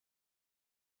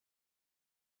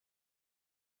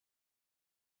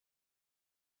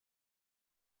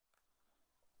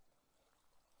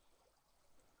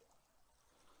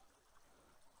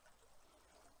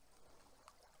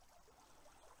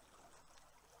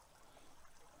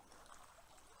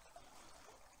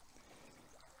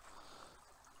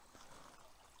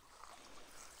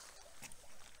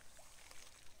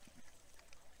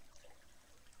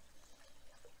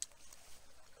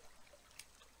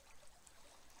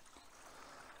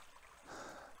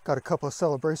Got a couple of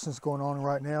celebrations going on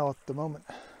right now at the moment.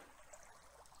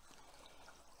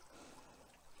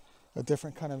 A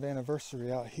different kind of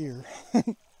anniversary out here.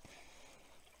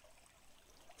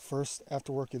 First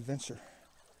after work adventure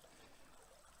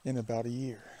in about a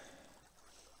year.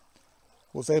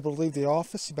 Was able to leave the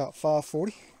office about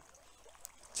 5:40.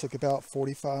 Took about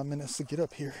 45 minutes to get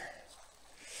up here.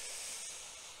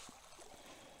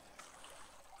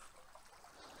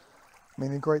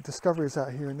 Many great discoveries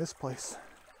out here in this place.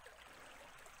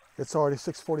 It's already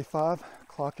 6:45,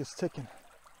 clock is ticking.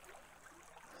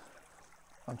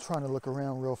 I'm trying to look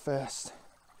around real fast.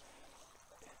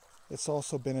 It's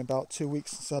also been about 2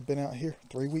 weeks since I've been out here,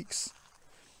 3 weeks.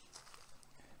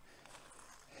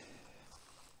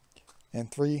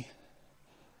 And 3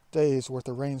 days worth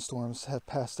of rainstorms have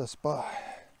passed us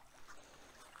by.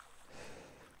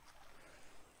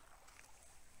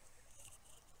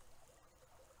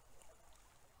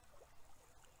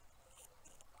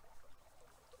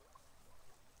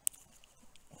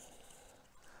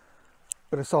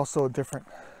 But it's also a different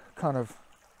kind of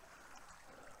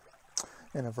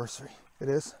anniversary. It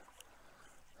is.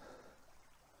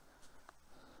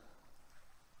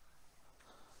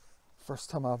 First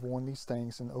time I've worn these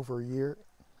things in over a year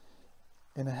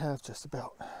and a half, just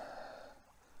about.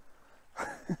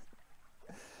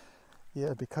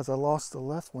 Yeah, because I lost the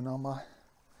left one on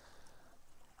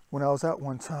when I was out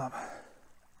one time.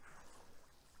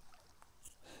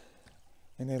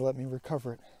 And they let me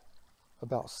recover it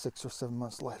about 6 or 7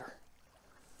 months later.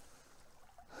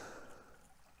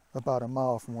 About a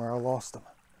mile from where I lost them.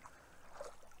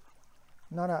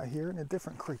 Not out here, in a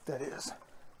different creek, that is.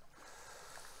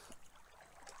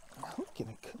 I'm thinking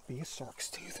it could be a shark's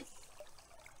tooth.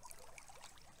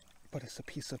 But it's a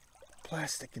piece of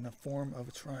plastic in the form of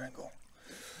a triangle.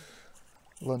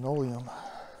 Linoleum.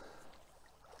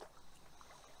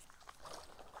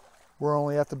 We're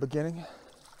only at the beginning.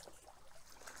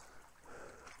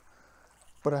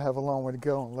 But I have a long way to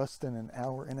go in less than an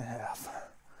hour and a half.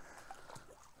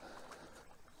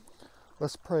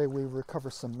 Let's pray we recover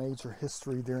some major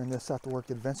history during this after work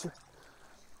adventure.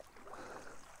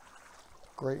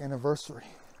 Great anniversary.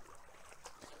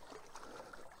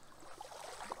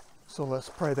 So let's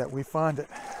pray that we find it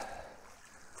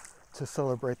to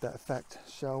celebrate that fact,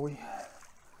 shall we?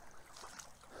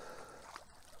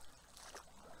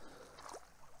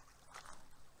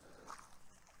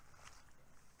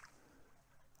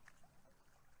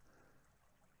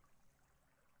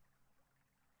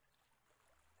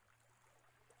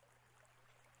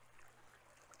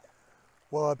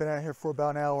 Well, I've been out here for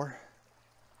about an hour.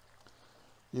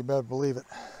 You better believe it.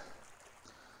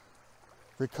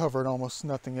 Recovered almost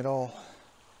nothing at all.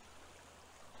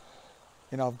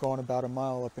 And I've gone about a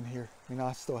mile up in here. I mean,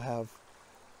 I still have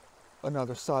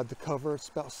another side to cover. It's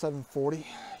about 7:40.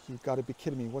 You've got to be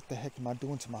kidding me. What the heck am I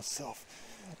doing to myself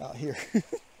out here?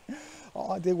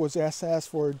 All I did was ask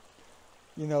for,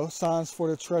 signs for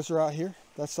the treasure out here.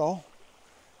 That's all.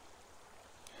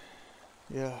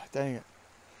 Yeah, dang it.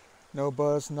 No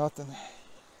buzz, nothing.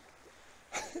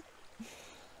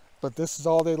 But this is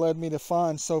all they led me to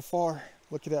find so far.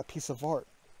 Look at that piece of art.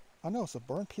 I know it's a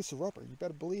burned piece of rubber. You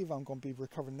better believe I'm going to be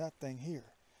recovering that thing here.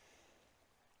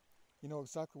 You know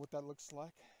exactly what that looks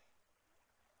like?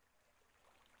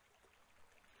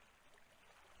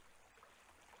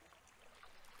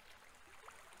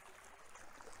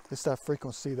 It's that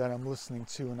frequency that I'm listening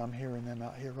to, and I'm hearing them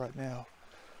out here right now.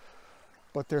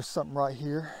 But there's something right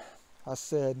here. I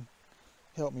said,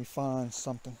 help me find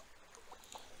something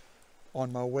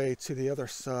on my way to the other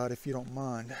side, if you don't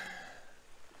mind.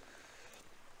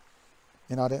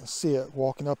 And I didn't see it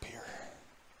walking up here.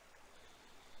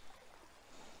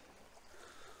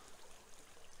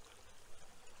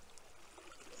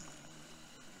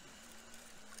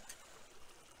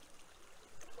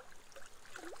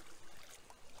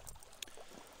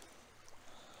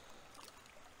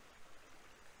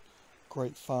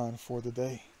 Great find for the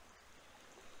day.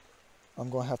 I'm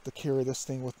going to have to carry this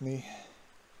thing with me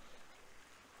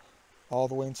all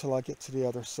the way until I get to the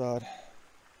other side.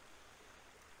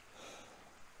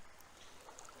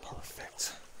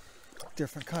 Perfect.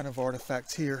 Different kind of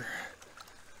artifact here.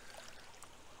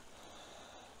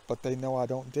 But they know I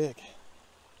don't dig.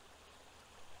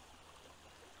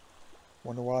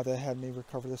 Wonder why they had me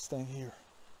recover this thing here.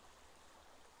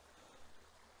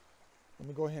 Let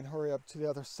me go ahead and hurry up to the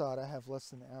other side. I have less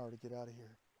than an hour to get out of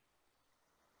here.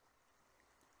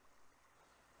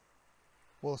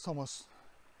 Well, it's almost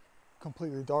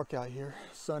completely dark out here.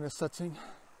 Sun is setting.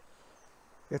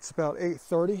 It's about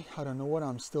 8:30. I don't know what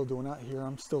I'm still doing out here.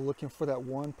 I'm still looking for that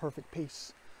one perfect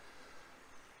piece.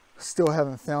 Still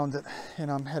haven't found it,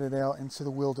 and I'm headed out into the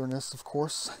wilderness, of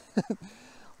course.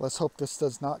 Let's hope this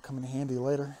does not come in handy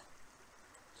later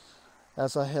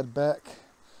as I head back.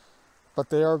 But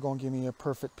they are going to give me a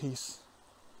perfect piece.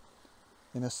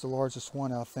 And it's the largest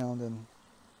one I've found in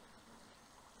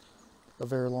a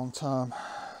very long time.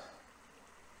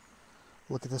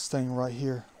 Look at this thing right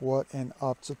here. What an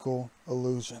optical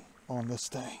illusion on this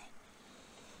thing.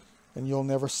 And you'll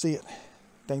never see it.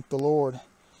 Thank the Lord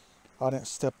I didn't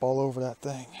step all over that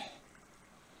thing.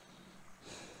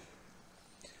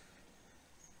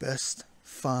 Best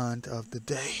find of the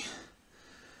day.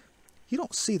 You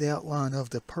don't see the outline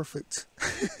of the perfect,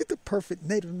 the perfect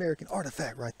Native American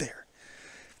artifact right there.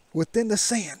 Within the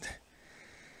sand.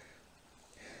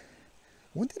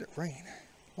 When did it rain?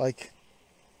 Like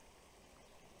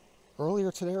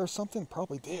earlier today or something?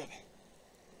 Probably did.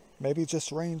 Maybe it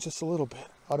just rained just a little bit.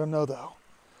 I don't know though.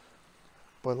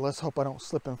 But let's hope I don't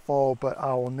slip and fall, but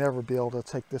I will never be able to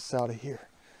take this out of here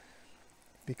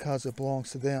because it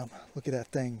belongs to them. Look at that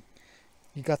thing.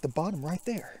 You got the bottom right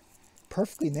there.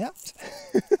 Perfectly napped.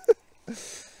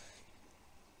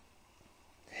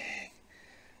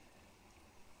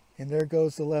 And there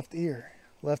goes the left ear,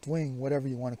 left wing, whatever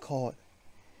you want to call it.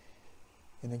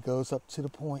 And it goes up to the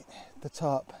point, the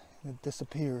top, and it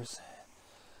disappears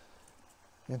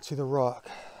into the rock.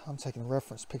 I'm taking a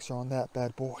reference picture on that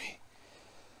bad boy.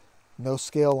 No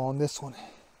scale on this one.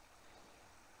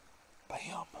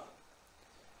 Bam.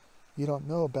 You don't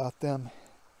know about them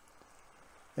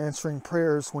answering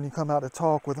prayers when you come out to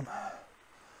talk with them.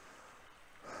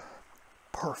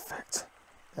 Perfect.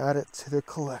 Add it to the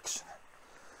collection.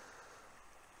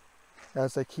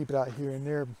 As they keep it out here in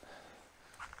their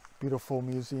beautiful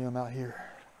museum out here.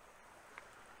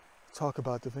 Talk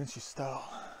about Da Vinci style.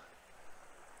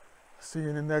 See you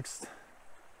in the next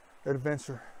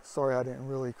adventure. Sorry I didn't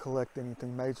really collect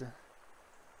anything major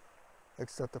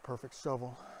except the perfect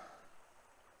shovel.